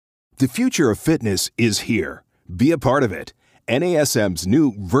The future of fitness is here. Be a part of it. NASM's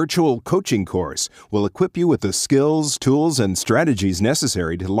new virtual coaching course will equip you with the skills, tools, and strategies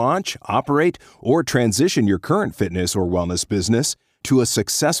necessary to launch, operate, or transition your current fitness or wellness business to a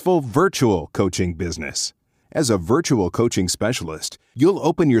successful virtual coaching business. As a virtual coaching specialist, you'll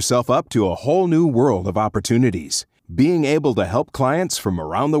open yourself up to a whole new world of opportunities, being able to help clients from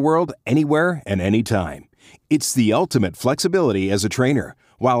around the world anywhere and anytime. It's the ultimate flexibility as a trainer,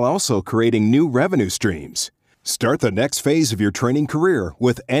 while also creating new revenue streams. Start the next phase of your training career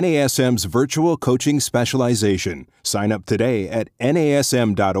with NASM's virtual coaching specialization. Sign up today at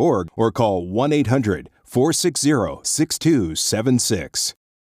nasm.org or call 1-800-460-6276.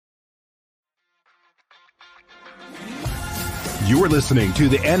 You're listening to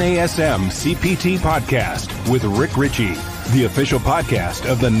the NASM CPT Podcast with Rick Ritchie, the official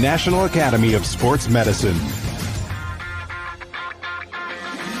podcast of the National Academy of Sports Medicine.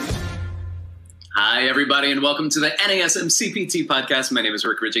 Hi, everybody, and welcome to the NASM CPT Podcast. My name is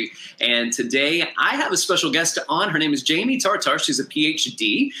Rick Ritchie, and today I have a special guest on. Her name is Jamie Tartar. She's a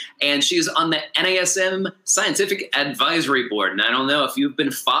PhD, and she is on the NASM Scientific Advisory Board. And I don't know if you've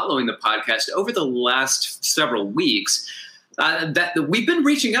been following the podcast over the last several weeks, that we've been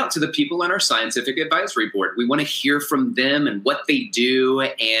reaching out to the people on our Scientific Advisory Board. We want to hear from them and what they do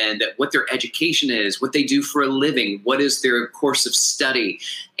and what their education is, what they do for a living, what is their course of study,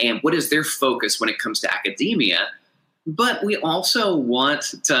 and what is their focus when it comes to academia. But we also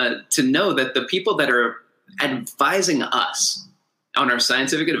want to know that the people that are advising us on our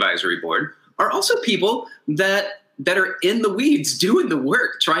Scientific Advisory Board are also people that are in the weeds, doing the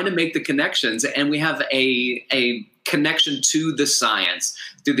work, trying to make the connections. And we have a connection to the science,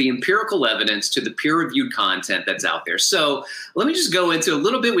 through the empirical evidence, to the peer-reviewed content that's out there. So let me just go into a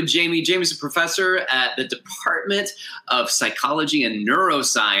little bit with Jamie. Jamie's a professor at the Department of Psychology and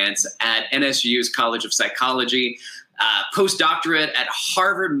Neuroscience at NSU's College of Psychology, postdoctorate at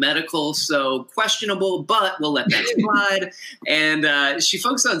Harvard Medical, so questionable, but we'll let that slide. And she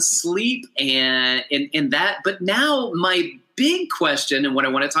focuses on sleep and in that. But now my big question, and what I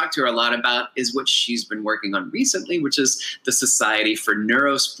want to talk to her a lot about, is what she's been working on recently, which is the Society for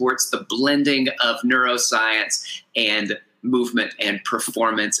Neurosports, the blending of neuroscience and movement and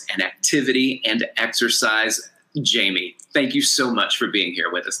performance and activity and exercise. Jamie, thank you so much for being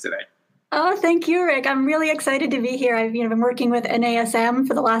here with us today. Oh, thank you, Rick. I'm really excited to be here. I've been working with NASM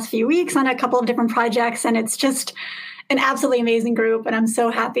for the last few weeks on a couple of different projects, and it's just an absolutely amazing group, and I'm so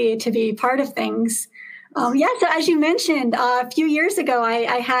happy to be part of things. So as you mentioned, a few years ago,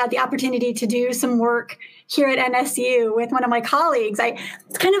 I had the opportunity to do some work here at NSU with one of my colleagues.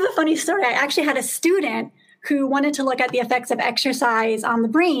 It's kind of a funny story. I actually had a student who wanted to look at the effects of exercise on the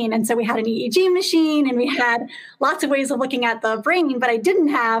brain. And so we had an EEG machine and we had lots of ways of looking at the brain, but I didn't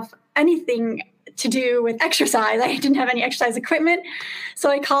have anything to do with exercise. I didn't have any exercise equipment. So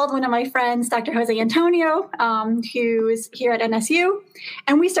I called one of my friends, Dr. Jose Antonio, who is here at NSU,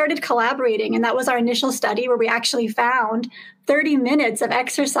 and we started collaborating. And that was our initial study where we actually found 30 minutes of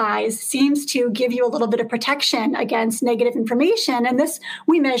exercise seems to give you a little bit of protection against negative information. And this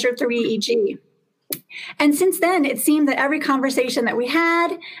we measured through EEG. And since then, it seemed that every conversation that we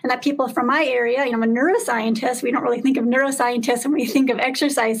had and that people from my area, I'm a neuroscientist, we don't really think of neuroscientists when we think of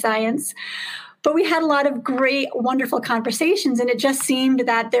exercise science, but we had a lot of great, wonderful conversations. And it just seemed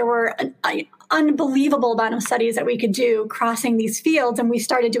that there were an unbelievable amount of studies that we could do crossing these fields. And we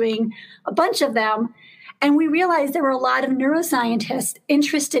started doing a bunch of them. And we realized there were a lot of neuroscientists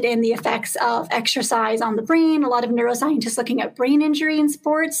interested in the effects of exercise on the brain, a lot of neuroscientists looking at brain injury in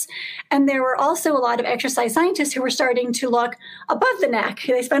sports. And there were also a lot of exercise scientists who were starting to look above the neck.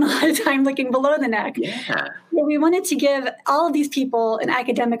 They spent a lot of time looking below the neck. Yeah. We wanted to give all of these people an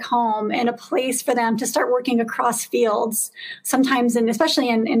academic home and a place for them to start working across fields. Sometimes, and especially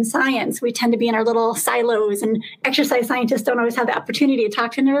in science, we tend to be in our little silos, and exercise scientists don't always have the opportunity to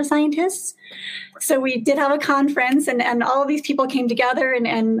talk to neuroscientists. So we did have a conference, and all of these people came together,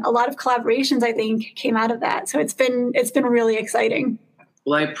 and a lot of collaborations, I think, came out of that. So it's been really exciting.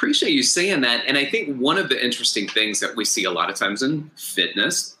 Well, I appreciate you saying that. And I think one of the interesting things that we see a lot of times in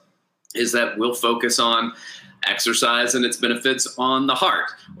fitness is that we'll focus on exercise and its benefits on the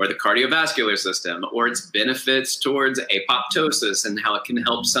heart or the cardiovascular system, or its benefits towards apoptosis and how it can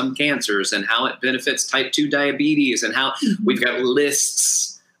help some cancers and how it benefits type 2 diabetes, and how we've got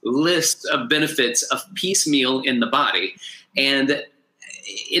lists of benefits of piecemeal in the body. And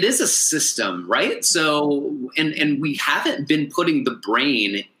it is a system, right? So, and we haven't been putting the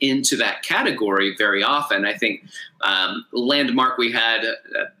brain into that category very often. I think landmark we had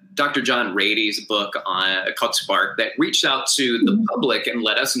Dr. John Rady's book called Spark that reached out to the public and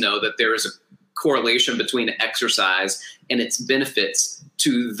let us know that there is a correlation between exercise and its benefits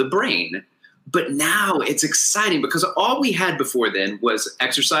to the brain. But now it's exciting because all we had before then was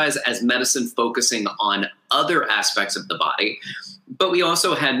exercise as medicine focusing on other aspects of the body. But we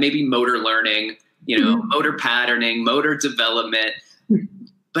also had maybe motor learning, motor patterning, motor development.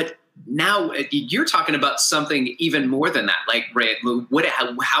 But now you're talking about something even more than that, like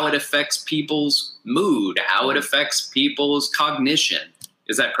how it affects people's mood, how it affects people's cognition.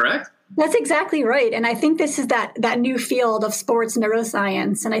 Is that correct? That's exactly right. And I think this is that new field of sports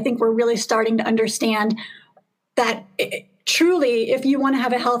neuroscience. And I think we're really starting to understand that truly, if you want to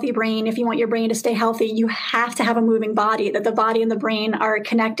have a healthy brain, if you want your brain to stay healthy, you have to have a moving body, that the body and the brain are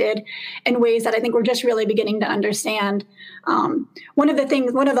connected in ways that I think we're just really beginning to understand. One of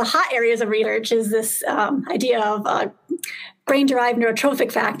the hot areas of research is this idea of brain-derived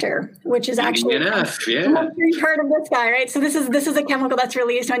neurotrophic factor, which is actually BDNF, you've heard of this guy, right? So this is a chemical that's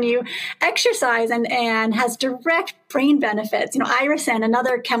released when you exercise and has direct brain benefits. Irisin,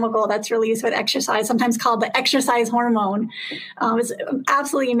 another chemical that's released with exercise, sometimes called the exercise hormone, is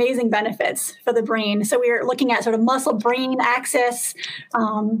absolutely amazing benefits for the brain. So we are looking at sort of muscle-brain axis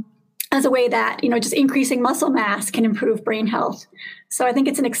as a way that just increasing muscle mass can improve brain health. So I think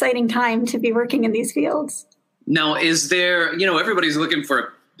it's an exciting time to be working in these fields. Now, is there, everybody's looking for a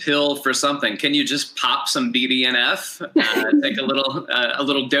pill for something. Can you just pop some BDNF, take a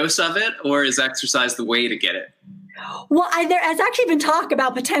little dose of it, or is exercise the way to get it? Well, there has actually been talk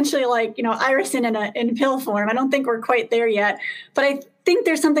about potentially irisin in pill form. I don't think we're quite there yet, but I think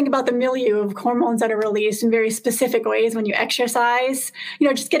there's something about the milieu of hormones that are released in very specific ways when you exercise,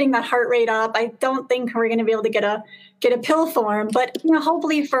 just getting that heart rate up. I don't think we're going to be able to get a pill form, but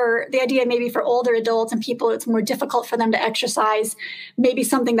hopefully for the idea, maybe for older adults and people, it's more difficult for them to exercise, maybe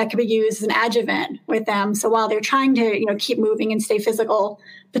something that could be used as an adjuvant with them. So while they're trying to, keep moving and stay physical,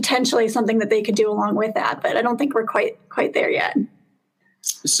 potentially something that they could do along with that. But I don't think we're quite there yet.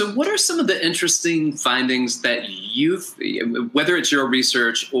 So what are some of the interesting findings that whether it's your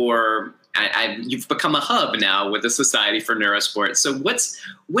research or you've become a hub now with the Society for Neurosport. So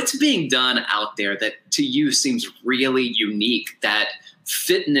what's being done out there that to you seems really unique that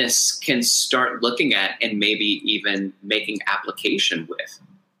fitness can start looking at and maybe even making application with?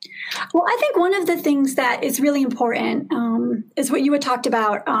 Well, I think one of the things that is really important is what you had talked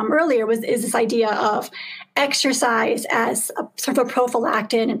about earlier is this idea of exercise as a sort of a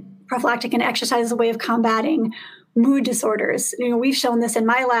prophylactic and exercise as a way of combating mood disorders. We've shown this in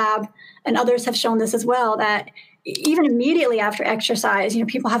my lab, and others have shown this as well, that even immediately after exercise,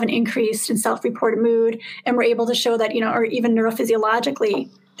 people have an increase in self-reported mood, and we're able to show that, or even neurophysiologically,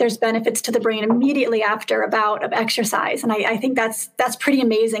 there's benefits to the brain immediately after a bout of exercise. And I think that's pretty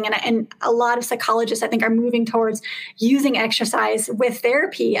amazing. And a lot of psychologists, I think, are moving towards using exercise with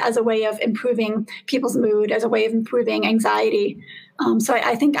therapy as a way of improving people's mood, as a way of improving anxiety. So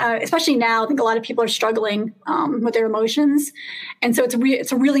I think, especially now, I think a lot of people are struggling with their emotions. And so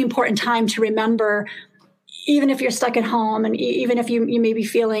it's a really important time to remember, even if you're stuck at home and even if you may be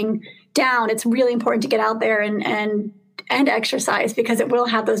feeling down, it's really important to get out there and exercise, because it will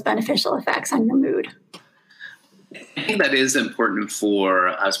have those beneficial effects on your mood. I think that is important for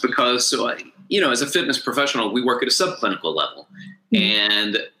us because, as a fitness professional, we work at a subclinical level. Mm-hmm.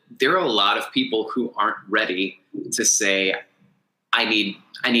 And there are a lot of people who aren't ready to say, I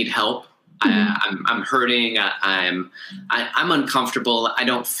need help. Mm-hmm. I'm hurting. I'm uncomfortable. I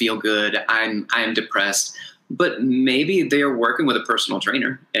don't feel good. I'm depressed. But maybe they're working with a personal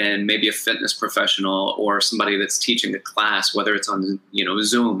trainer and maybe a fitness professional or somebody that's teaching a class, whether it's on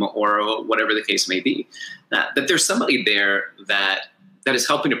Zoom or whatever the case may be. That there's somebody there that is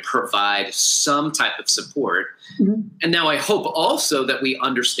helping to provide some type of support. Mm-hmm. And now I hope also that we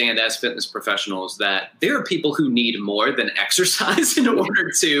understand as fitness professionals that there are people who need more than exercise in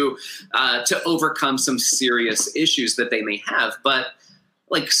order to overcome some serious issues that they may have. But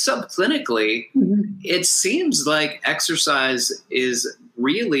like subclinically, mm-hmm. It seems like exercise is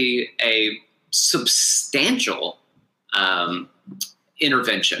really a substantial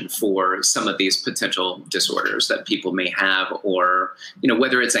intervention for some of these potential disorders that people may have, or,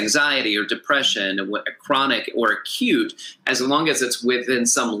 whether it's anxiety or depression, chronic or acute, as long as it's within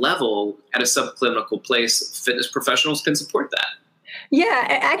some level at a subclinical place, fitness professionals can support that. Yeah,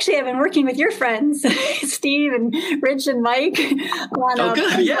 actually, I've been working with your friends, Steve and Rich and Mike. Oh,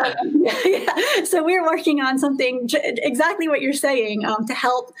 good. Yeah. Yeah. So we're working on something exactly what you're saying to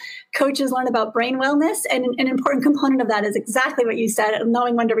help coaches learn about brain wellness. And an important component of that is exactly what you said,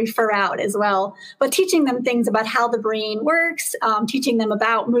 knowing when to refer out as well. But teaching them things about how the brain works, teaching them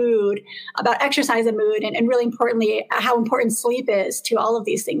about mood, about exercise and mood, and really importantly, how important sleep is to all of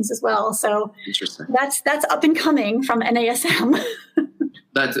these things as well. So interesting. That's up and coming from NASM.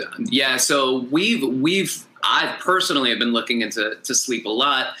 Yeah. So I personally have been looking into sleep a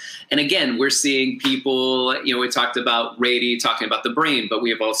lot. And again, we're seeing people, we talked about Rady talking about the brain, but we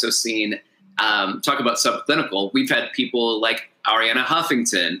have also seen talk about subclinical. We've had people like Arianna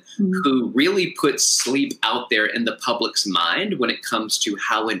Huffington, who really put sleep out there in the public's mind when it comes to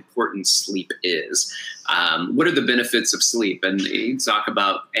how important sleep is. What are the benefits of sleep? And you talk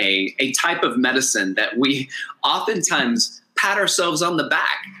about a type of medicine that we oftentimes pat ourselves on the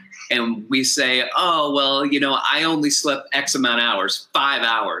back and we say, oh, well, I only slept X amount of hours, 5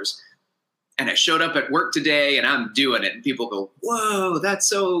 hours. And I showed up at work today and I'm doing it. And people go, whoa, that's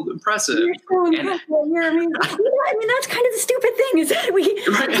so impressive. You're so impressive. I mean, that's kind of the stupid thing is that we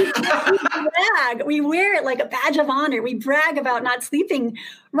brag. We wear it like a badge of honor. We brag about not sleeping,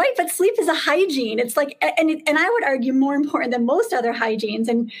 right? But sleep is a hygiene. It's like, and I would argue more important than most other hygienes.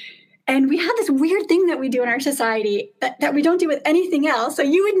 And we have this weird thing that we do in our society that we don't do with anything else. So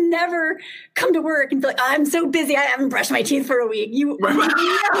you would never come to work and be like, oh, I'm so busy, I haven't brushed my teeth for a week. You never do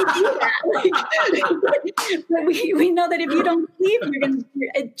that. But we know that if you don't sleep,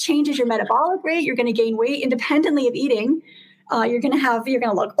 it changes your metabolic rate. You're going to gain weight independently of eating. You're going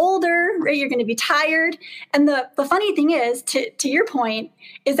to look older, right? You're going to be tired. And the funny thing is, to your point,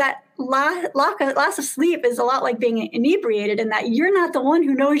 is that loss of sleep is a lot like being inebriated in that you're not the one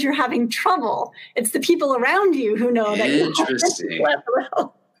who knows you're having trouble. It's the people around you who know that you're interesting.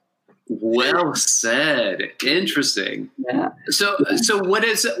 Well said. Interesting. Yeah. So what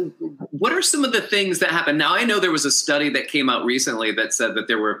are some of the things that happen? Now, I know there was a study that came out recently that said that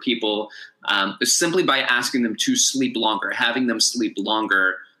there were people simply by asking them to sleep longer, having them sleep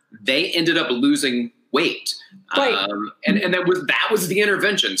longer, they ended up losing weight. Right. And that was the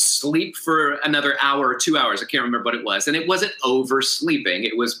intervention. Sleep for another hour or 2 hours. I can't remember what it was. And it wasn't oversleeping.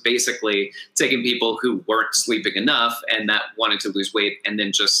 It was basically taking people who weren't sleeping enough and that wanted to lose weight and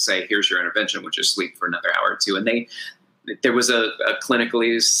then just say, here's your intervention, which is sleep for another hour or two. And there was a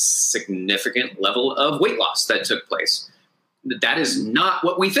clinically significant level of weight loss that took place. That is not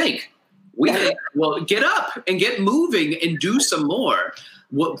what we think. We think, well, get up and get moving and do some more.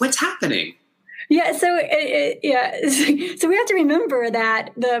 What's happening? Yeah, so we have to remember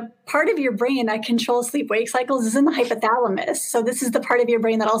that the part of your brain that controls sleep-wake cycles is in the hypothalamus. So this is the part of your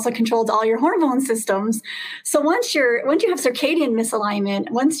brain that also controls all your hormone systems. So once you have circadian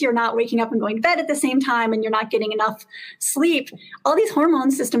misalignment, once you're not waking up and going to bed at the same time and you're not getting enough sleep, all these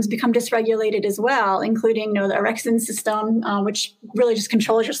hormone systems become dysregulated as well, including the orexin system, which really just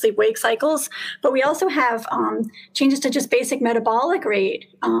controls your sleep-wake cycles. But we also have changes to just basic metabolic rate,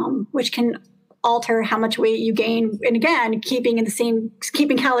 which can alter how much weight you gain, and again, keeping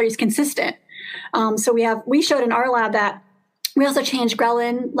calories consistent. So we showed in our lab that we also changed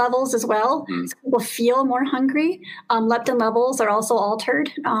ghrelin levels as well. So people feel more hungry. Leptin levels are also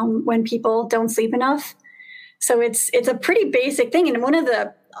altered when people don't sleep enough. So it's a pretty basic thing. And one of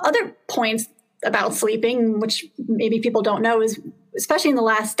the other points about sleeping, which maybe people don't know, is especially in the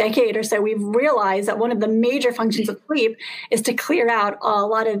last decade or so, we've realized that one of the major functions of sleep is to clear out a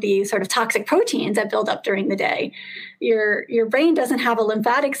lot of the sort of toxic proteins that build up during the day. Your brain doesn't have a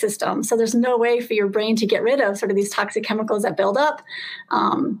lymphatic system, so there's no way for your brain to get rid of sort of these toxic chemicals that build up.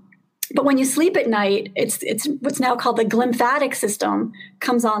 But when you sleep at night, it's what's now called the glymphatic system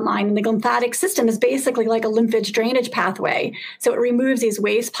comes online. And the glymphatic system is basically like a lymphoid drainage pathway. So it removes these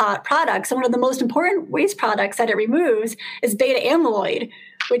waste products. And one of the most important waste products that it removes is beta amyloid,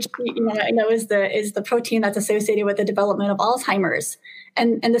 which I know is the protein that's associated with the development of Alzheimer's.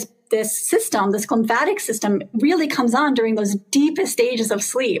 And this system, this glymphatic system, really comes on during those deepest stages of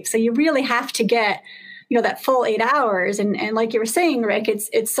sleep. So you really have to get that full 8 hours. And like you were saying, Rick,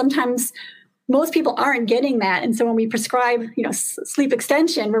 it's sometimes most people aren't getting that. And so when we prescribe, sleep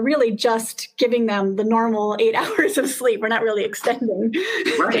extension, we're really just giving them the normal 8 hours of sleep. We're not really extending.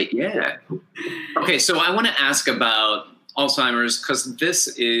 Right. Yeah. Okay. So I want to ask about Alzheimer's because this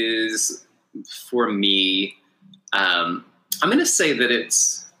is, for me, I'm going to say that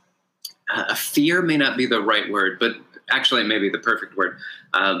it's a fear may not be the right word, but actually maybe the perfect word.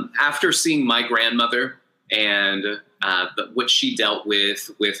 After seeing my grandmother and what she dealt with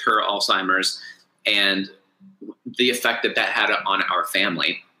her Alzheimer's, and the effect that had on our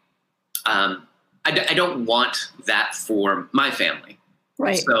family. I don't want that for my family.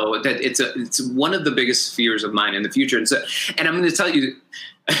 Right. So that it's one of the biggest fears of mine in the future. And I'm going to tell you,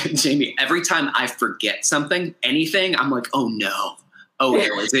 Jamie, every time I forget something, anything, I'm like, oh no,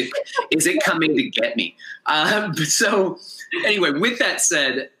 is it coming to get me? So anyway, with that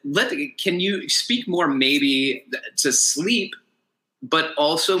said, can you speak more maybe to sleep, but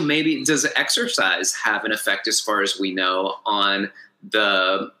also maybe does exercise have an effect, as far as we know, on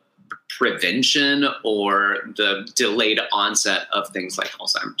the prevention or the delayed onset of things like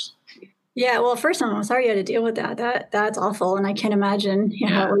Alzheimer's? Yeah, well, first I'm sorry you had to deal with that. That's awful, and I can't imagine what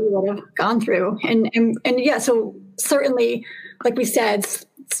you would have gone through. And yeah, so certainly, like we said,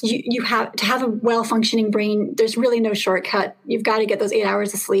 you have to have a well-functioning brain. There's really no shortcut. You've got to get those 8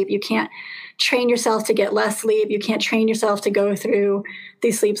 hours of sleep. You can't train yourself to get less sleep. You can't train yourself to go through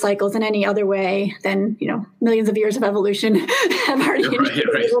these sleep cycles in any other way than, millions of years of evolution have already able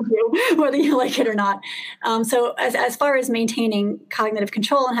to, whether you like it or not. So as far as maintaining cognitive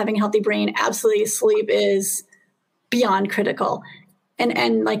control and having a healthy brain, absolutely sleep is beyond critical.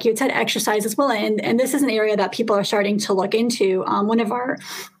 And like you said, exercise as well. And this is an area that people are starting to look into. One of our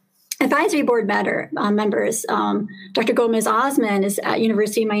advisory board members, Dr. Gomez Osman, is at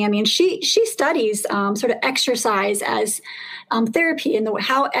University of Miami, and she studies sort of exercise as therapy and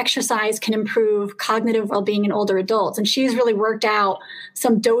how exercise can improve cognitive well-being in older adults. And she's really worked out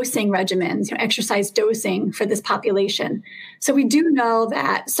some dosing regimens, exercise dosing for this population. So we do know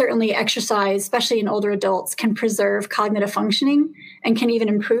that certainly exercise, especially in older adults, can preserve cognitive functioning and can even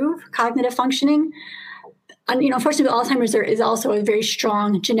improve cognitive functioning. And, unfortunately, Alzheimer's, there is also a very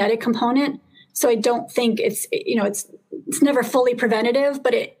strong genetic component. So I don't think it's never fully preventative,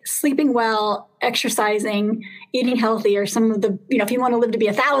 but sleeping well, exercising, eating healthy are some of the, if you want to live to be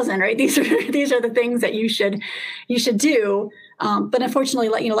 1,000, right? These are the things that you should do. But unfortunately,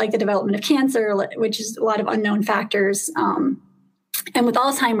 like the development of cancer, which is a lot of unknown factors. And with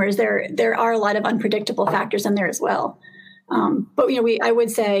Alzheimer's, there are a lot of unpredictable factors in there as well. But, I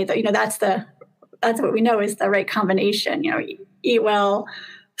would say that, that's what we know is the right combination. Eat well,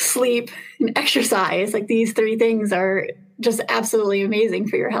 sleep, and exercise. Like these three things are just absolutely amazing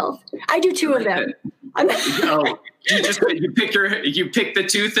for your health. I do two of them. You pick the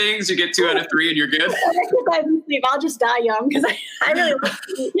two things. You get 2 out of 3, and you're good. Exercise and sleep. I'll just die young because I really like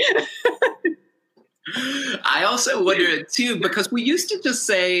to eat. I also wonder too, because we used to just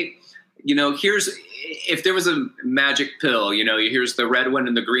say, if there was a magic pill, here's the red one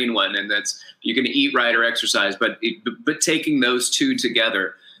and the green one, and that's you can eat right or exercise. But taking those two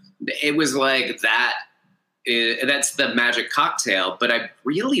together, it was like that. That's the magic cocktail. But I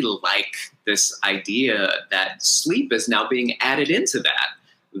really like this idea that sleep is now being added into that.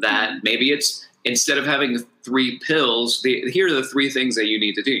 That maybe it's instead of having 3 pills, here are the 3 things that you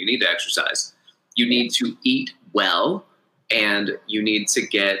need to do. You need to exercise. You need to eat well, and you need to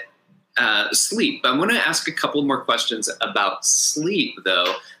get sleep. I want to ask a couple more questions about sleep,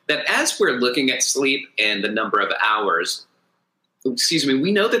 though, that as we're looking at sleep and the number of hours,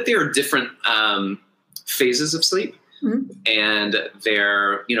 we know that there are different phases of sleep. Mm-hmm. And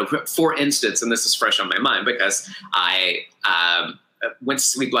they're, for instance, and this is fresh on my mind because I went to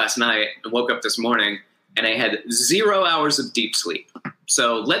sleep last night and woke up this morning and I had 0 hours of deep sleep.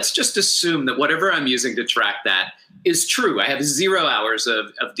 So let's just assume that whatever I'm using to track that is true. I have 0 hours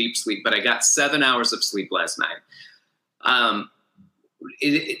of deep sleep, but I got 7 hours of sleep last night.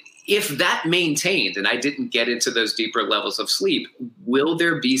 If that maintained and I didn't get into those deeper levels of sleep, will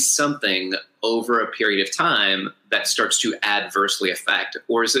there be something over a period of time that starts to adversely affect?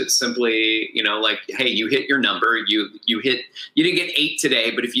 Or is it simply, like, hey, you hit your number, you didn't get 8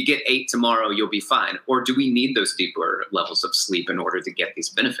 today, but if you get 8 tomorrow, you'll be fine? Or do we need those deeper levels of sleep in order to get these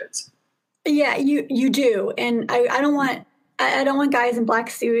benefits? Yeah, you do. And I don't want guys in black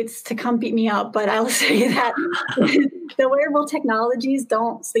suits to come beat me up, but I'll say that the wearable technologies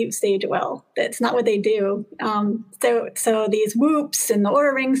don't sleep stage well. That's not what they do. So these Whoops and the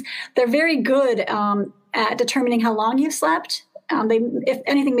Oura Rings, they're very good at determining how long you've slept. They, if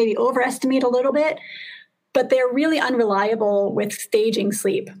anything, maybe overestimate a little bit, but they're really unreliable with staging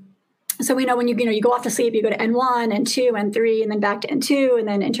sleep. So we know when you go off to sleep, you go to N1, N2, N3, and then back to N2, and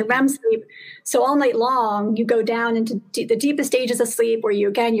then into REM sleep. So all night long, you go down into the deepest stages of sleep where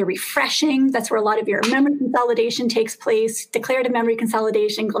you're refreshing. That's where a lot of your memory consolidation takes place, declarative memory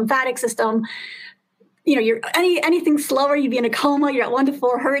consolidation, glymphatic system. You're anything slower, you'd be in a coma, you're at 1 to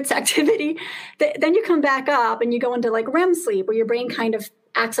 4 hertz activity. Then you come back up and you go into like REM sleep where your brain kind of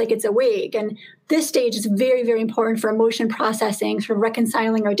acts like it's awake. And this stage is very, very important for emotion processing, sort of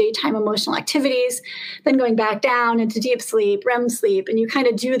reconciling our daytime emotional activities, then going back down into deep sleep, REM sleep, and you kind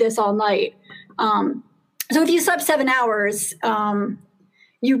of do this all night. So if you slept 7 hours,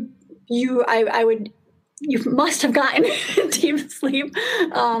 you must have gotten deep sleep.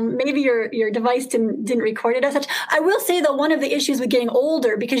 Maybe your device didn't record it as such. I will say, though, one of the issues with getting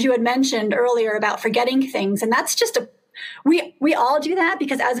older, because you had mentioned earlier about forgetting things, and that's just we all do that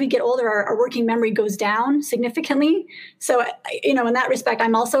because as we get older, our working memory goes down significantly. So, in that respect,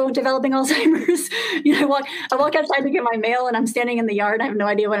 I'm also developing Alzheimer's. I walk outside to get my mail and I'm standing in the yard. I have no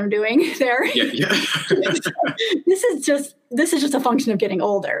idea what I'm doing there. Yeah. This is just a function of getting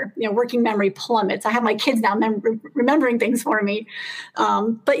older. Working memory plummets. I have my kids now remembering things for me.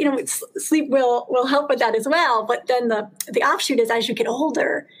 But sleep will help with that as well. But then the offshoot is as you get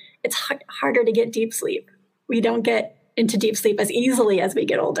older, it's harder to get deep sleep. We don't get into deep sleep as easily as we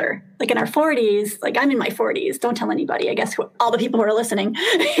get older. Like in our 40s, like I'm in my 40s, don't tell anybody, I guess all the people who are listening,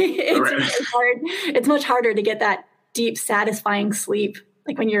 it's much harder to get that deep, satisfying sleep.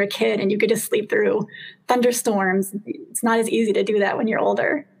 Like when you're a kid and you could just sleep through thunderstorms. It's not as easy to do that when you're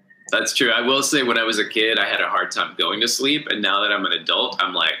older. That's true. I will say when I was a kid, I had a hard time going to sleep. And now that I'm an adult,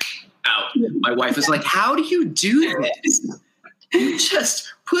 I'm like, out. My wife is like, how do you do this? You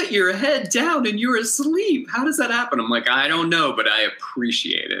just put your head down and you're asleep. How does that happen? I'm like, I don't know, but I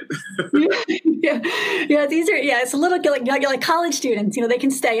appreciate it. Yeah, it's easier. Yeah, it's a little like college students. They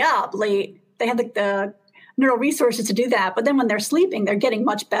can stay up late. They have the neural resources to do that. But then when they're sleeping, they're getting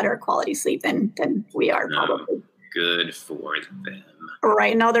much better quality sleep than we are probably. Good for them.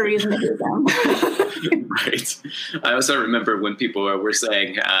 Right. Another reason to do them. Right. I also remember when people were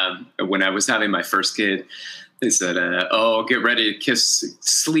saying, when I was having my first kid, they said, get ready to kiss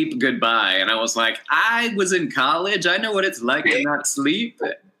sleep goodbye. And I was like, I was in college. I know what it's like to not sleep.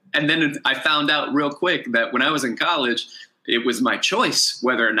 And then I found out real quick that when I was in college, it was my choice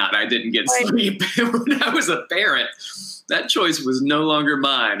whether or not I didn't get sleep. When I was a parent, that choice was no longer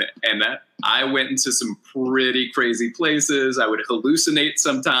mine. And I went into some pretty crazy places. I would hallucinate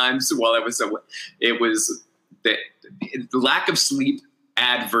sometimes while I was it was the lack of sleep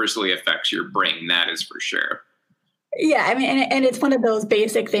adversely affects your brain. That is for sure. Yeah, I mean, and it's one of those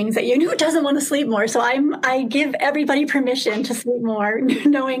basic things that who doesn't want to sleep more. So I give everybody permission to sleep more,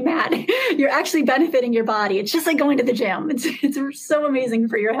 knowing that you're actually benefiting your body. It's just like going to the gym. It's so amazing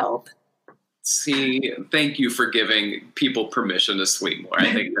for your health. See, thank you for giving people permission to sleep more.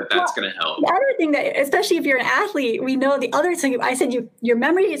 I think that's going to help. The other thing that, especially if you're an athlete, we know the other thing. I said your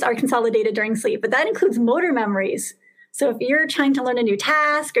memories are consolidated during sleep, but that includes motor memories. So if you're trying to learn a new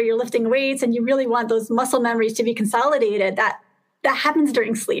task or you're lifting weights and you really want those muscle memories to be consolidated, that happens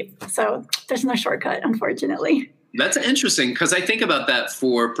during sleep. So there's no shortcut, unfortunately. That's interesting because I think about that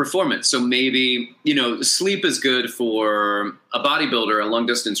for performance. So maybe, sleep is good for a bodybuilder, a long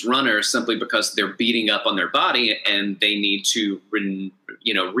distance runner, simply because they're beating up on their body and they need to,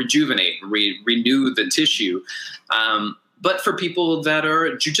 rejuvenate, renew the tissue. But for people that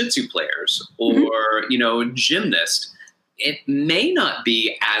are jiu-jitsu players or, gymnasts, it may not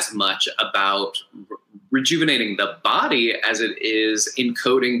be as much about rejuvenating the body as it is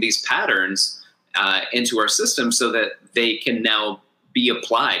encoding these patterns into our system so that they can now be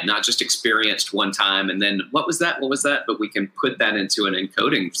applied, not just experienced one time. And then what was that? But we can put that into an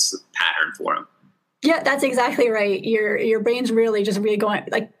encoding pattern for them. Yeah, that's exactly right. Your brain's really just going,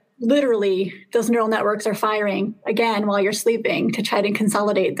 like literally those neural networks are firing again while you're sleeping to try to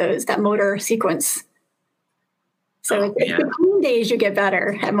consolidate that motor sequence. So it's between days you get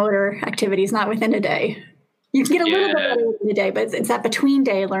better at motor activities, not within a day. You can get a little bit better within a day, but it's that between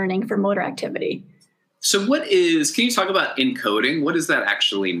day learning for motor activity. So can you talk about encoding? What does that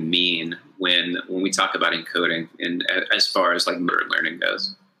actually mean when we talk about encoding and as far as like motor learning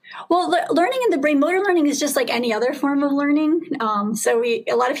goes? Well, learning in the brain, motor learning is just like any other form of learning. So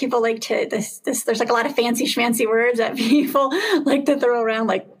a lot of people like to, there's like a lot of fancy schmancy words that people like to throw around,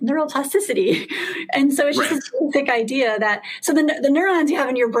 like neuroplasticity. And so it's just this basic idea that, so the neurons you have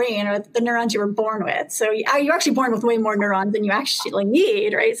in your brain are the neurons you were born with. So you're actually born with way more neurons than you actually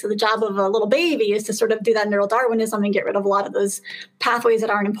need, right? So the job of a little baby is to sort of do that neural Darwinism and get rid of a lot of those pathways that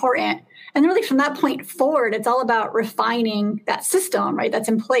aren't important. And really from that point forward, it's all about refining that system, right? That's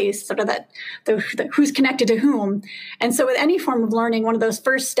in place, sort of that who's connected to whom. And so with any form of learning, one of those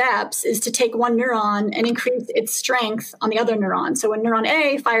first steps is to take one neuron and increase its strength on the other neuron. So when neuron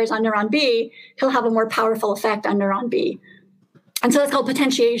A fires on neuron B, he'll have a more powerful effect on neuron B. And so that's called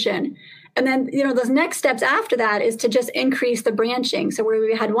potentiation. And then, those next steps after that is to just increase the branching. So where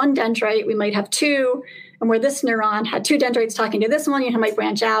we had one dendrite, we might have two. and where this neuron had two dendrites talking to this one, might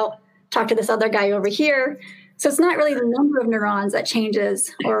branch out, talk to this other guy over here. So it's not really the number of neurons that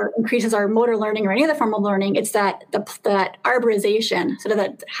changes or increases our motor learning or any other form of learning. It's that arborization, sort of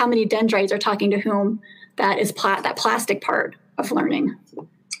that how many dendrites are talking to whom, that is that plastic part of learning.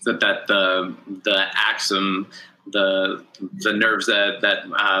 That the axon, the nerves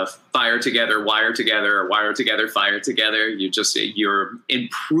that fire together, wire together, or wire together, fire together. You're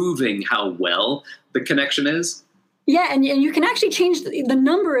improving how well the connection is. Yeah, and you can actually change the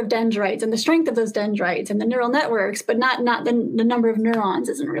number of dendrites and the strength of those dendrites and the neural networks, but not the number of neurons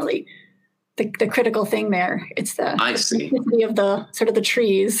isn't really the critical thing there. It's the simplicity of the sort of the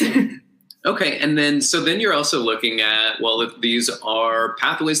trees. Okay, and then you're also looking at, well, if these are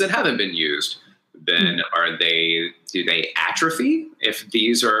pathways that haven't been used, then do they atrophy? If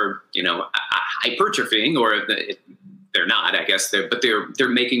these are, hypertrophying, or if they're not, I guess, but they're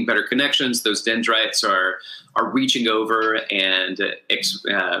making better connections. Those dendrites are reaching over and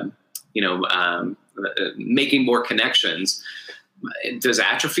making more connections. Does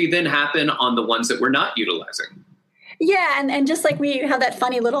atrophy then happen on the ones that we're not utilizing? Yeah, and just like we have that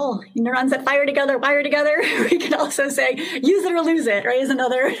funny little neurons that wire together, we can also say use it or lose it, right? Is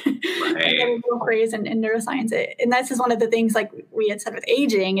another phrase in neuroscience. And that's just one of the things, like we had said with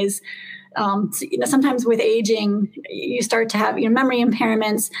aging, is sometimes with aging you start to have memory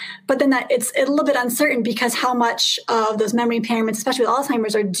impairments, but then that it's a little bit uncertain because how much of those memory impairments, especially with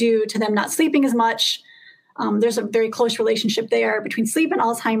Alzheimer's, are due to them not sleeping as much. There's a very close relationship there between sleep and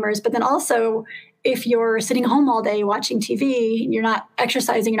Alzheimer's, but then also if you're sitting home all day watching TV, you're not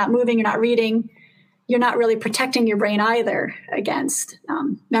exercising, you're not moving, you're not reading, you're not really protecting your brain either against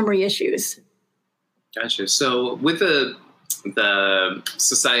memory issues. Gotcha. So with the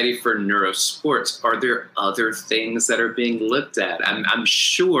Society for Neurosports, are there other things that are being looked at? I'm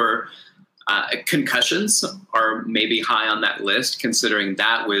sure concussions are maybe high on that list, considering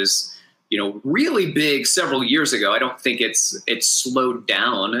that was really big several years ago. I don't think it's slowed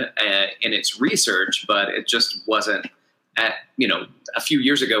down in its research, but it just wasn't a few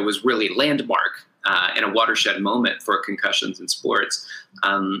years ago was really landmark and a watershed moment for concussions in sports.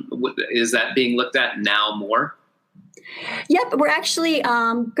 Is that being looked at now more? Yep, we're actually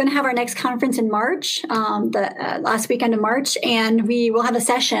going to have our next conference in March, the last weekend of March, and we will have a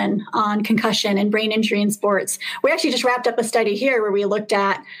session on concussion and brain injury in sports. We actually just wrapped up a study here where we looked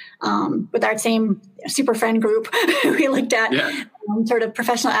at, with our same super friend group, we looked at sort of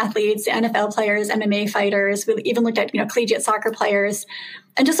professional athletes, NFL players, MMA fighters. We even looked at collegiate soccer players,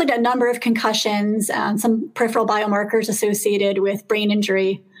 and just looked at a number of concussions, some peripheral biomarkers associated with brain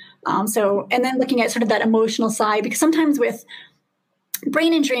injury. And then looking at sort of that emotional side, because sometimes with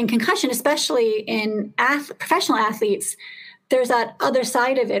brain injury and concussion, especially in professional athletes, there's that other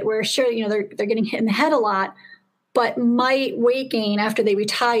side of it where sure, they're getting hit in the head a lot, but might weight gain after they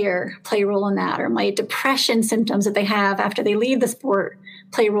retire play a role in that, or might depression symptoms that they have after they leave the sport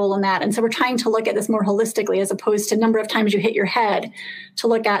play a role in that. And so we're trying to look at this more holistically as opposed to number of times you hit your head, to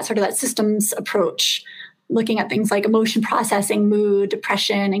look at sort of that systems approach, looking at things like emotion processing, mood,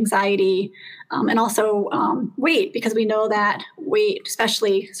 depression, anxiety, and also weight, because we know that weight,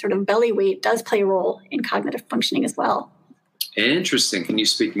 especially sort of belly weight, does play a role in cognitive functioning as well. Interesting. Can you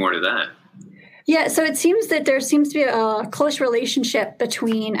speak more to that? Yeah, so it seems that there seems to be a close relationship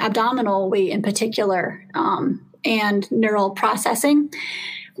between abdominal weight in particular and neural processing.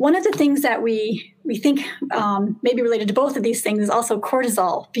 One of the things that we think may be related to both of these things is also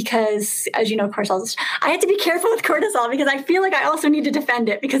cortisol, because as you know, I have to be careful with cortisol because I feel like I also need to defend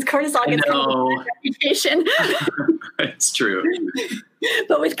it because cortisol gets kind of a bad reputation. It's true.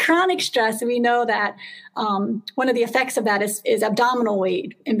 But with chronic stress, we know that one of the effects of that is abdominal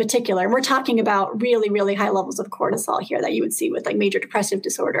weight in particular. And we're talking about really, really high levels of cortisol here that you would see with like major depressive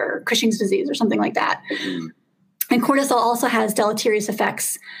disorder or Cushing's disease or something like that. Mm-hmm. And cortisol also has deleterious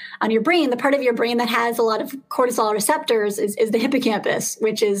effects on your brain. The part of your brain that has a lot of cortisol receptors is the hippocampus,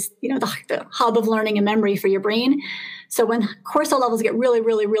 which is the hub of learning and memory for your brain. So when cortisol levels get really,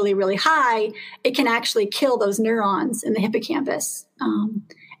 really, really, really high, it can actually kill those neurons in the hippocampus.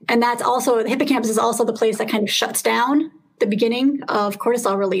 And that's also, the hippocampus is also the place that kind of shuts down the beginning of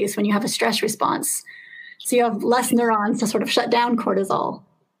cortisol release when you have a stress response. So you have less neurons to sort of shut down cortisol.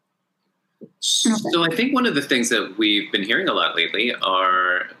 So I think one of the things that we've been hearing a lot lately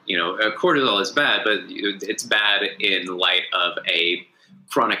are, cortisol is bad, but it's bad in light of a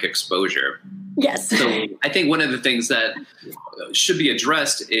chronic exposure. Yes. So I think one of the things that should be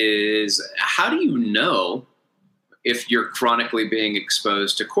addressed is, how do you know if you're chronically being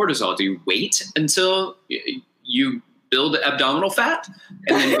exposed to cortisol? Do you wait until you build abdominal fat,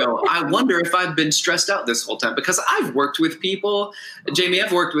 and then go, I wonder if I've been stressed out this whole time. Because I've worked with people, Jamie,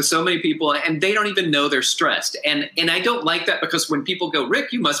 I've worked with so many people, and they don't even know they're stressed. And I don't like that, because when people go,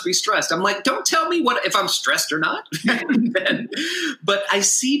 Rick, you must be stressed. I'm like, don't tell me if I'm stressed or not. But I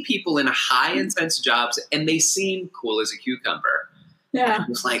see people in high intense jobs, and they seem cool as a cucumber. Yeah. It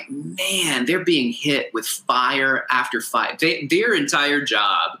was like, man, they're being hit with fire after fire. Their entire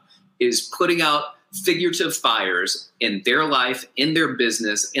job is putting out figurative fires in their life, in their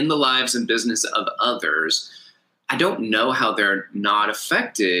business, in the lives and business of others. I don't know how they're not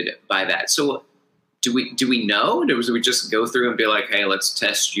affected by that. So do we know? Do we just go through and be like, hey, let's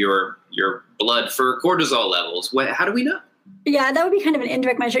test your blood for cortisol levels? How do we know? Yeah, that would be kind of an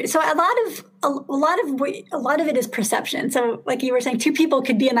indirect measure. So a lot of it is perception. So like you were saying, two people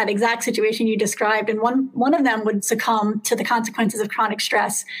could be in that exact situation you described, and one of them would succumb to the consequences of chronic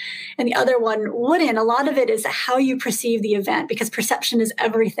stress and the other one wouldn't. A lot of it is how you perceive the event, because perception is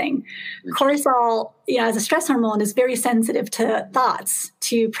everything. Cortisol, as a stress hormone, is very sensitive to thoughts,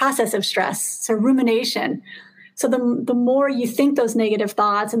 to process of stress, so rumination. So the more you think those negative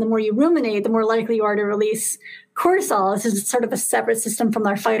thoughts and the more you ruminate, the more likely you are to release cortisol. This is sort of a separate system from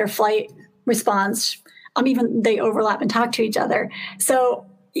our fight or flight response. Even they overlap and talk to each other. So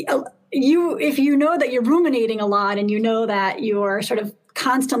if you know that you're ruminating a lot and you know that you're sort of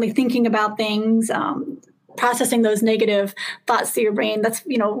constantly thinking about things, processing those negative thoughts through your brain, that's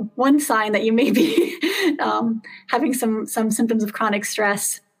one sign that you may be having some symptoms of chronic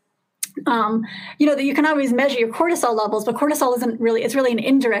stress. That you can always measure your cortisol levels, but cortisol it's really an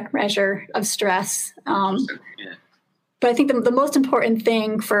indirect measure of stress. But I think the most important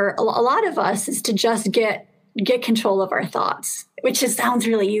thing for a lot of us is to just get control of our thoughts, which just sounds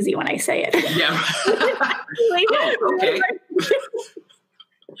really easy when I say it. Yeah. Okay.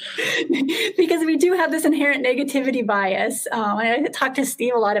 Because we do have this inherent negativity bias. I talk to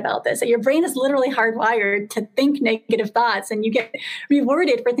Steve a lot about this. Your brain is literally hardwired to think negative thoughts, and you get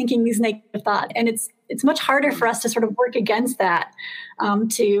rewarded for thinking these negative thoughts. And it's much harder for us to sort of work against that,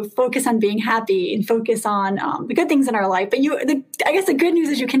 to focus on being happy and focus on the good things in our life. But I guess the good news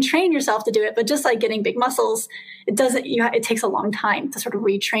is you can train yourself to do it. But just like getting big muscles, it takes a long time to sort of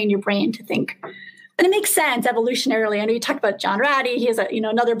retrain your brain to think. And it makes sense evolutionarily. I know you talked about John Ratey. He has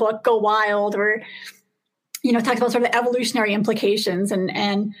another book, Go Wild, where talks about sort of the evolutionary implications.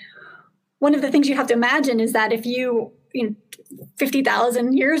 And one of the things you have to imagine is that if you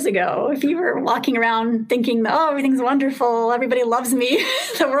 50,000 years ago, if you were walking around thinking, oh, everything's wonderful, everybody loves me,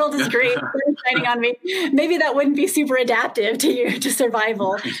 the world is great, they're shining on me, maybe that wouldn't be super adaptive to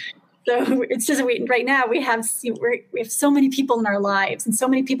survival. So it's just right now we have so many people in our lives and so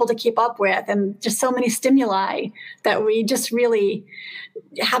many people to keep up with, and just so many stimuli that we just really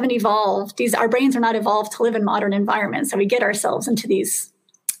haven't evolved. Our brains are not evolved to live in modern environments, so we get ourselves into these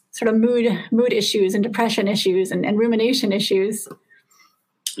sort of mood issues and depression issues and rumination issues.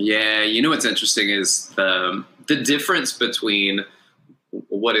 Yeah, what's interesting is the difference between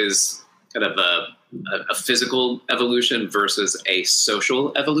what is kind of a physical evolution versus a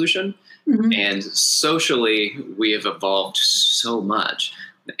social evolution. Mm-hmm. And socially, we have evolved so much.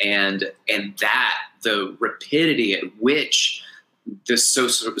 And that the rapidity at which this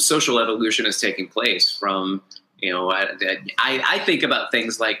social evolution is taking place from, I think about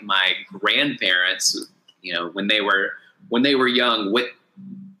things like my grandparents, when they were young, what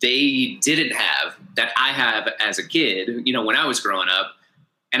they didn't have that I have as a kid, when I was growing up.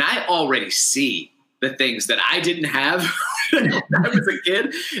 And I already see the things that I didn't have when I was a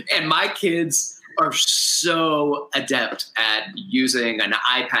kid. And my kids are so adept at using an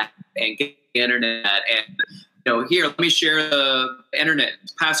iPad and getting the internet. And, here, let me share the internet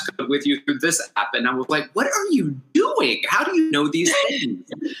passcode with you through this app. And I was like, what are you doing? How do you know these things?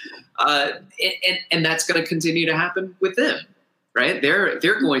 And that's going to continue to happen with them. Right?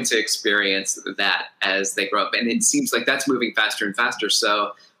 They're going to experience that as they grow up. And it seems like that's moving faster and faster.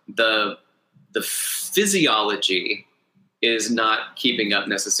 So the physiology is not keeping up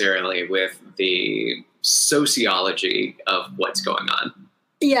necessarily with the sociology of what's going on.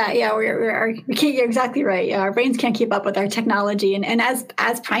 Yeah, you're exactly right. Yeah, our brains can't keep up with our technology, and as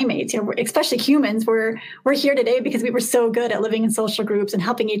primates, especially humans, we're here today because we were so good at living in social groups and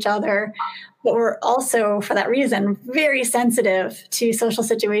helping each other. But we're also, for that reason, very sensitive to social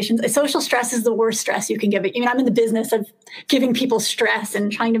situations. Social stress is the worst stress you can give it. I'm in the business of giving people stress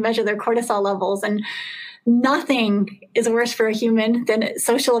and trying to measure their cortisol levels, and nothing is worse for a human than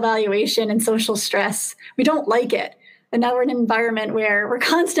social evaluation and social stress. We don't like it. And now we're in an environment where we're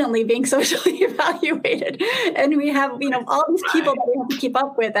constantly being socially evaluated. And we have, all these people that we have to keep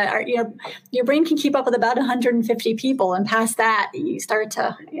up with that are, your brain can keep up with about 150 people. And past that, you start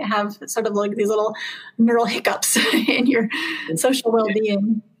to have sort of like these little neural hiccups in your social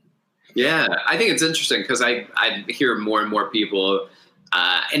well-being. Yeah, I think it's interesting because I hear more and more people,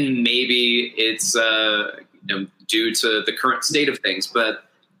 and maybe it's due to the current state of things, but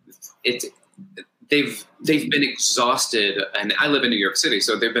they've been exhausted, and I live in New York City,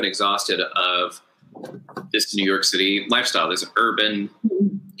 so they've been exhausted of this New York City lifestyle, this urban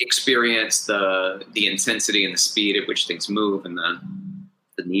experience, the intensity and the speed at which things move, and the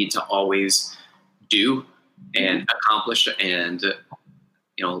need to always do and accomplish. And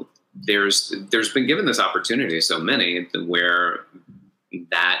there's been given this opportunity to so many where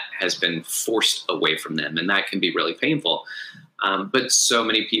that has been forced away from them, and that can be really painful. But so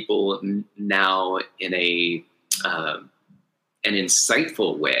many people now, in an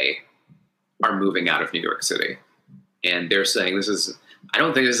insightful way, are moving out of New York City, and they're saying, I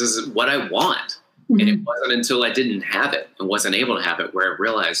don't think this is what I want. Mm-hmm. And it wasn't until I didn't have it and wasn't able to have it where I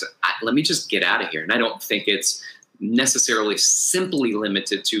realized, let me just get out of here. And I don't think it's necessarily simply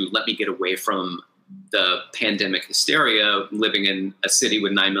limited to let me get away from the pandemic hysteria, living in a city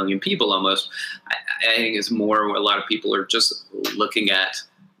with 9 million people almost. I think it's more a lot of people are just looking at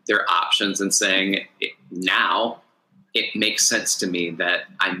their options and saying, now it makes sense to me that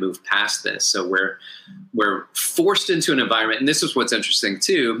I move past this. So we're forced into an environment. And this is what's interesting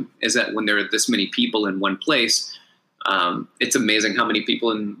too, is that when there are this many people in one place, it's amazing how many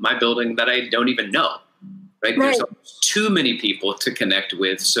people in my building that I don't even know. Right? There's too many people to connect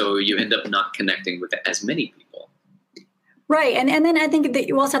with, so you end up not connecting with as many people. Right. And then I think that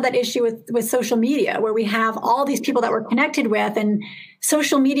you also have that issue with social media, where we have all these people that we're connected with, and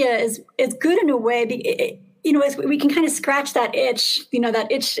social media is good in a way. We can kind of scratch that itch,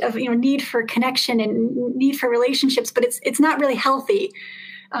 that itch of, need for connection and need for relationships, but it's not really healthy.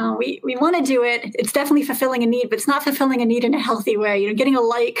 We want to do it. It's definitely fulfilling a need, but it's not fulfilling a need in a healthy way. Getting a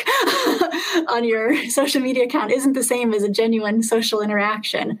like on your social media account isn't the same as a genuine social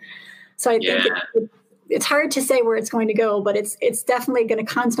interaction. So I think it's hard to say where it's going to go, but it's definitely going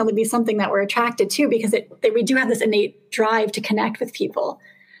to constantly be something that we're attracted to, because we do have this innate drive to connect with people.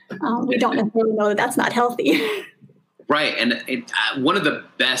 We don't necessarily know that that's not healthy. Right. And one of the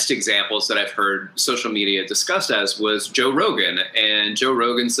best examples that I've heard social media discussed as was Joe Rogan. And Joe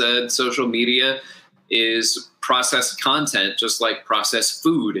Rogan said social media is processed content, just like processed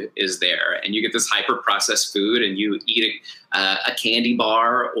food is there. And you get this hyper processed food and you eat a candy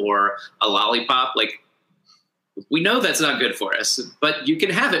bar or a lollipop. Like, we know that's not good for us, but you can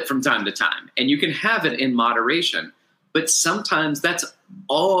have it from time to time, and you can have it in moderation. But sometimes that's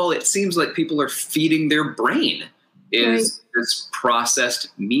all it seems like people are feeding their brain is this processed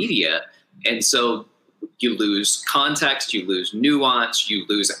media. And so you lose context, you lose nuance, you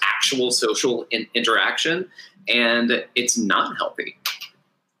lose actual social interaction, and it's not healthy.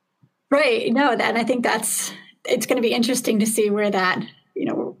 Right. No, and I think it's going to be interesting to see where that,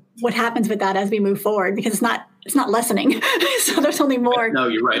 what happens with that as we move forward, because it's not lessening. So there's only more. No,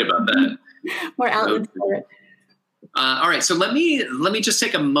 you're right about that. More outlets for it. All right, so let me just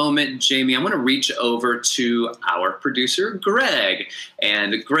take a moment, Jamie. I want to reach over to our producer, Greg.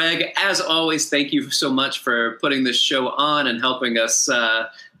 And Greg, as always, thank you so much for putting this show on and helping us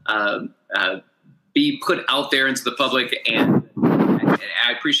be put out there into the public. And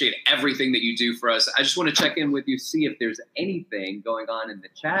I appreciate everything that you do for us. I just want to check in with you, see if there's anything going on in the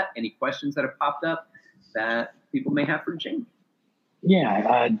chat, any questions that have popped up that people may have for Jamie.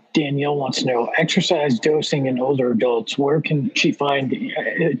 Yeah, Danielle wants to know, exercise dosing in older adults, where can she find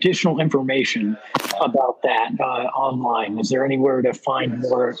additional information about that online? Is there anywhere to find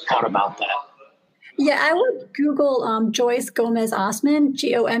more out about that? Yeah, I would Google Joyce Gomez Osman,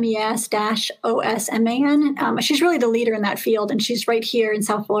 GOMES-OSMAN. She's really the leader in that field, and she's right here in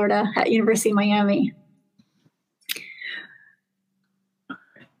South Florida at University of Miami.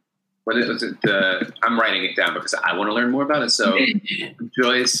 What is it? I'm writing it down because I want to learn more about it. So,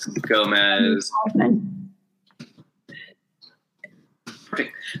 Joyce Gomez.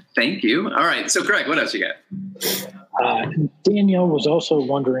 Perfect. Thank you. All right. So, Greg, what else you got? Danielle was also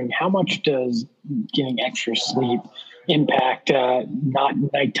wondering, how much does getting extra sleep impact not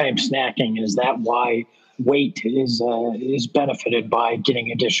nighttime snacking? Is that why weight is benefited by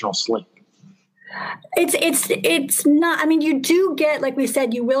getting additional sleep? It's not. I mean, you do get, like we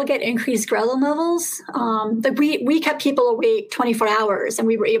said, you will get increased ghrelin levels. We kept people awake 24 hours, and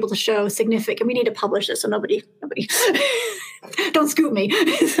we were able to show significant. We need to publish this so nobody don't scoop me.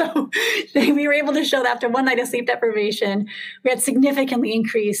 So we were able to show that after one night of sleep deprivation, we had significantly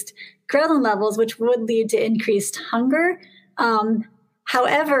increased ghrelin levels, which would lead to increased hunger.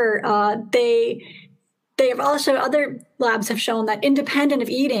 However, they have also, other labs have shown that independent of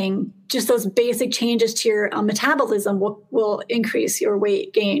eating, just those basic changes to your metabolism will increase your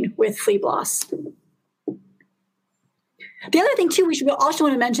weight gain with sleep loss. The other thing too, we also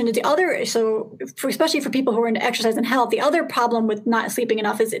want to mention is especially for people who are into exercise and health, the other problem with not sleeping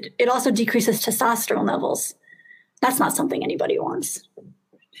enough is it also decreases testosterone levels. That's not something anybody wants.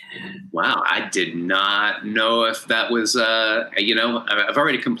 Wow, I did not know if that was, I've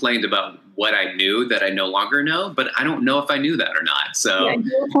already complained about what I knew that I no longer know, but I don't know if I knew that or not. So yeah,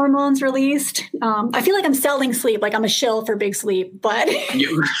 hormones released. I feel like I'm selling sleep, like I'm a shill for big sleep, but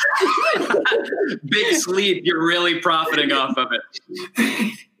big sleep, you're really profiting off of it.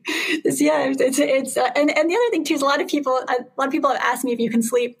 And the other thing too is a lot of people have asked me if you can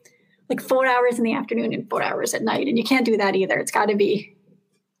sleep like 4 hours in the afternoon and 4 hours at night, and you can't do that either. It's got to be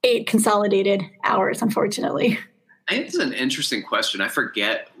 8 consolidated hours, unfortunately. I think it's an interesting question. I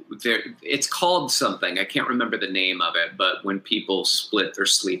forget. It's called something. I can't remember the name of it, but when people split their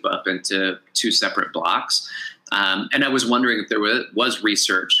sleep up into 2 separate blocks. And I was wondering if there was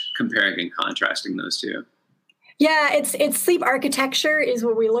research comparing and contrasting those two. Yeah, it's sleep architecture is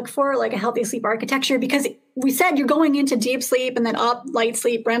what we look for, like a healthy sleep architecture, because we said you're going into deep sleep and then up, light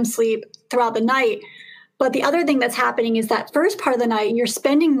sleep, REM sleep throughout the night. But the other thing that's happening is that first part of the night, you're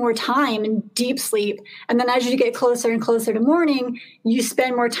spending more time in deep sleep. And then as you get closer and closer to morning, you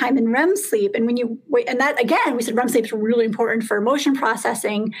spend more time in REM sleep. And when you wait, and that, again, we said REM sleep is really important for emotion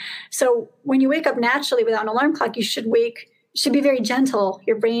processing. So when you wake up naturally without an alarm clock, you should be very gentle.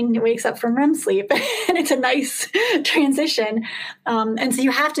 Your brain wakes up from REM sleep, and it's a nice transition. And so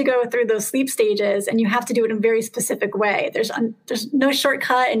you have to go through those sleep stages, and you have to do it in a very specific way. There's no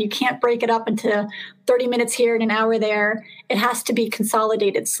shortcut, and you can't break it up into 30 minutes here and an hour there. It has to be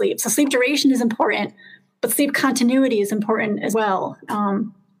consolidated sleep. So sleep duration is important, but sleep continuity is important as well.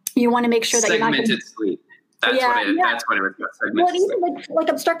 You want to make sure that segmented you're not sleep. That's what it was. Well, even like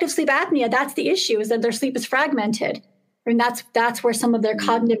obstructive sleep apnea, that's the issue, is that their sleep is fragmented. And that's where some of their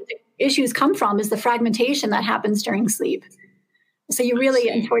cognitive issues come from, is the fragmentation that happens during sleep. So you really,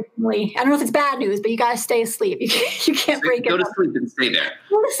 unfortunately, I don't know if it's bad news, but you got to stay asleep. You can't break it up. Go to sleep and stay there.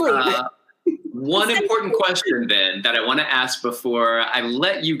 Go to sleep. One important question then that I want to ask before I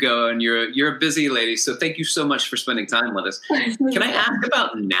let you go, and you're a busy lady, so thank you so much for spending time with us. Can I ask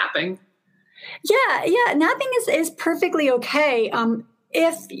about napping? Yeah. Napping is perfectly okay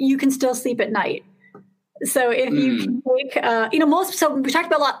if you can still sleep at night. So if you can take, so we talked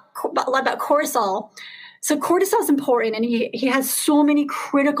about a lot about cortisol. So cortisol is important, and he has so many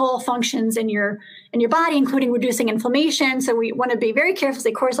critical functions in your body, including reducing inflammation. So we want to be very careful.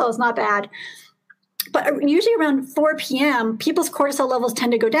 Say cortisol is not bad, but usually around 4 p.m., people's cortisol levels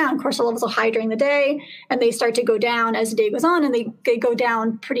tend to go down. Cortisol levels are high during the day, and they start to go down as the day goes on, and they go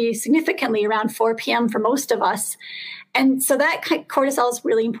down pretty significantly around 4 p.m. for most of us. And so that cortisol is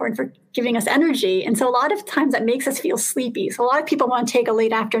really important for giving us energy. And so a lot of times that makes us feel sleepy. So a lot of people want to take a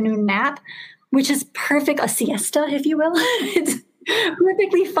late afternoon nap, which is perfect, a siesta, if you will. It's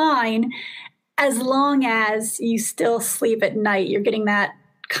perfectly fine as long as you still sleep at night. You're getting that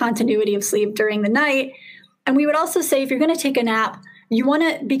continuity of sleep during the night. And we would also say if you're going to take a nap, you want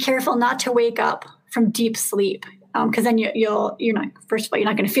to be careful not to wake up from deep sleep. Because then you're not, first of all, you're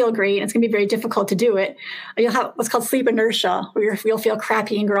not going to feel great. And it's going to be very difficult to do it. You'll have what's called sleep inertia, where you'll feel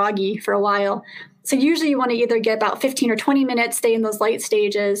crappy and groggy for a while. So usually you want to either get about 15 or 20 minutes, stay in those light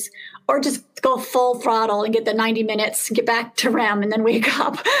stages, or just go full throttle and get the 90 minutes, get back to REM, and then wake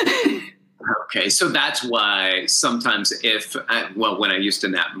up. Okay, so that's why sometimes when I used to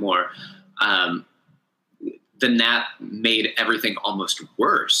nap more, the nap made everything almost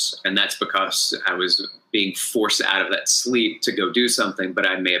worse. And that's because I was being forced out of that sleep to go do something, but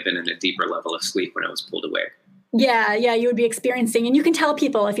I may have been in a deeper level of sleep when I was pulled away. Yeah, you would be experiencing, and you can tell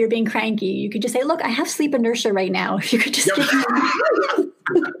people if you're being cranky, you could just say, look, I have sleep inertia right now. If you could just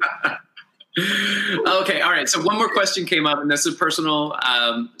Okay, all right. So one more question came up, and this is personal.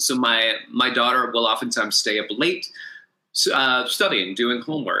 So my daughter will oftentimes stay up late studying, doing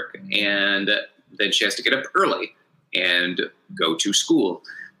homework, and then she has to get up early and go to school.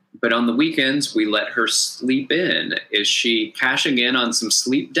 but on the weekends, we let her sleep in. Is she cashing in on some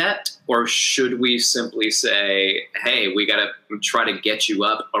sleep debt, or should we simply say, hey, we got to try to get you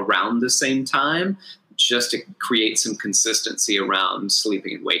up around the same time just to create some consistency around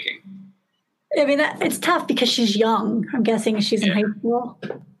sleeping and waking? I mean, it's tough because she's young. I'm guessing she's in high school.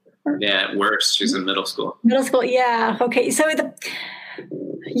 Yeah, worse. She's in middle school. Middle school, yeah. Okay, so the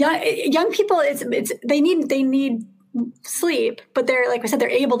young people, they need sleep, but they're, like I said, they're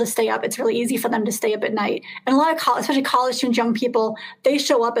able to stay up. It's really easy for them to stay up at night. And a lot of especially college students, young people, they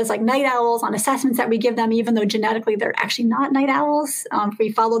show up as like night owls on assessments that we give them, even though genetically they're actually not night owls. If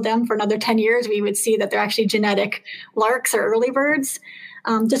we followed them for another 10 years, we would see that they're actually genetic larks or early birds.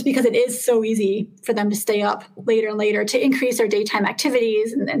 Just because it is so easy for them to stay up later and later to increase their daytime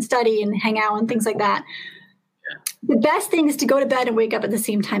activities and study and hang out and things like that. The best thing is to go to bed and wake up at the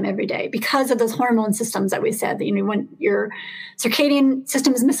same time every day because of those hormone systems that we said, that, you know, when your circadian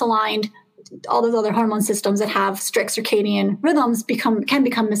system is misaligned, all those other hormone systems that have strict circadian rhythms can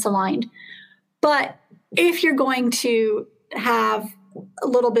become misaligned. But if you're going to have a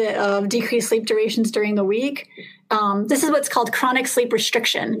little bit of decreased sleep durations during the week, this is what's called chronic sleep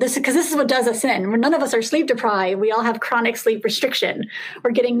restriction. This is what does us in. When none of us are sleep deprived, we all have chronic sleep restriction.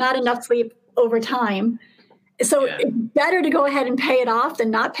 We're getting not enough sleep over time. So it's better to go ahead and pay it off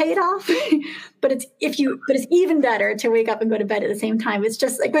than not pay it off. but it's even better to wake up and go to bed at the same time. It's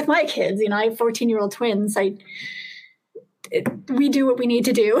just like with my kids, you know, I have 14-year-old twins. We do what we need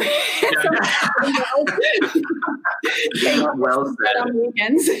to do. Well said. On the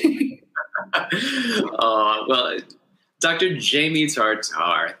weekends. Well, Dr. Jamie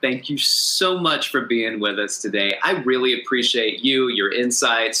Tartar, thank you so much for being with us today. I really appreciate you, your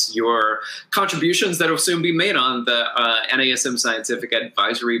insights, your contributions that will soon be made on the NASM Scientific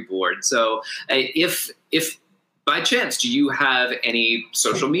Advisory Board. So if by chance, do you have any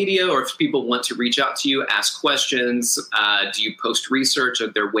social media, or if people want to reach out to you, ask questions, do you post research?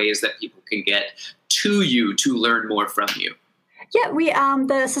 Are there ways that people can get to you to learn more from you? Yeah, we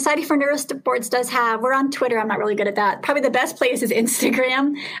the Society for Neurosports does have, we're on Twitter. I'm not really good at that. Probably the best place is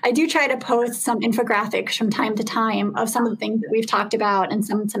Instagram. I do try to post some infographics from time to time of some of the things that we've talked about and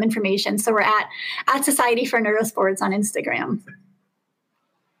some information. So we're at Society for Neurosports on Instagram.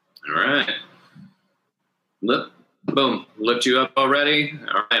 All right. Boom, looked you up already?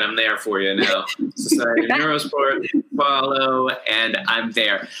 All right, I'm there for you now. Society of Neurosport, follow, and I'm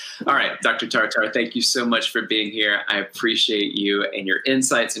there. All right, Dr. Tartar, thank you so much for being here. I appreciate you and your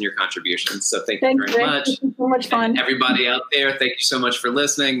insights and your contributions. So thank you very much. It's so much fun. And everybody out there, thank you so much for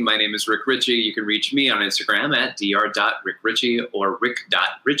listening. My name is Rick Ritchie. You can reach me on Instagram at dr.rickritchie or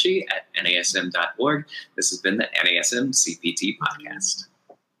rick.ritchie@nasm.org. This has been the NASM CPT podcast.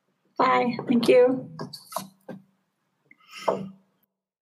 Bye. Thank you.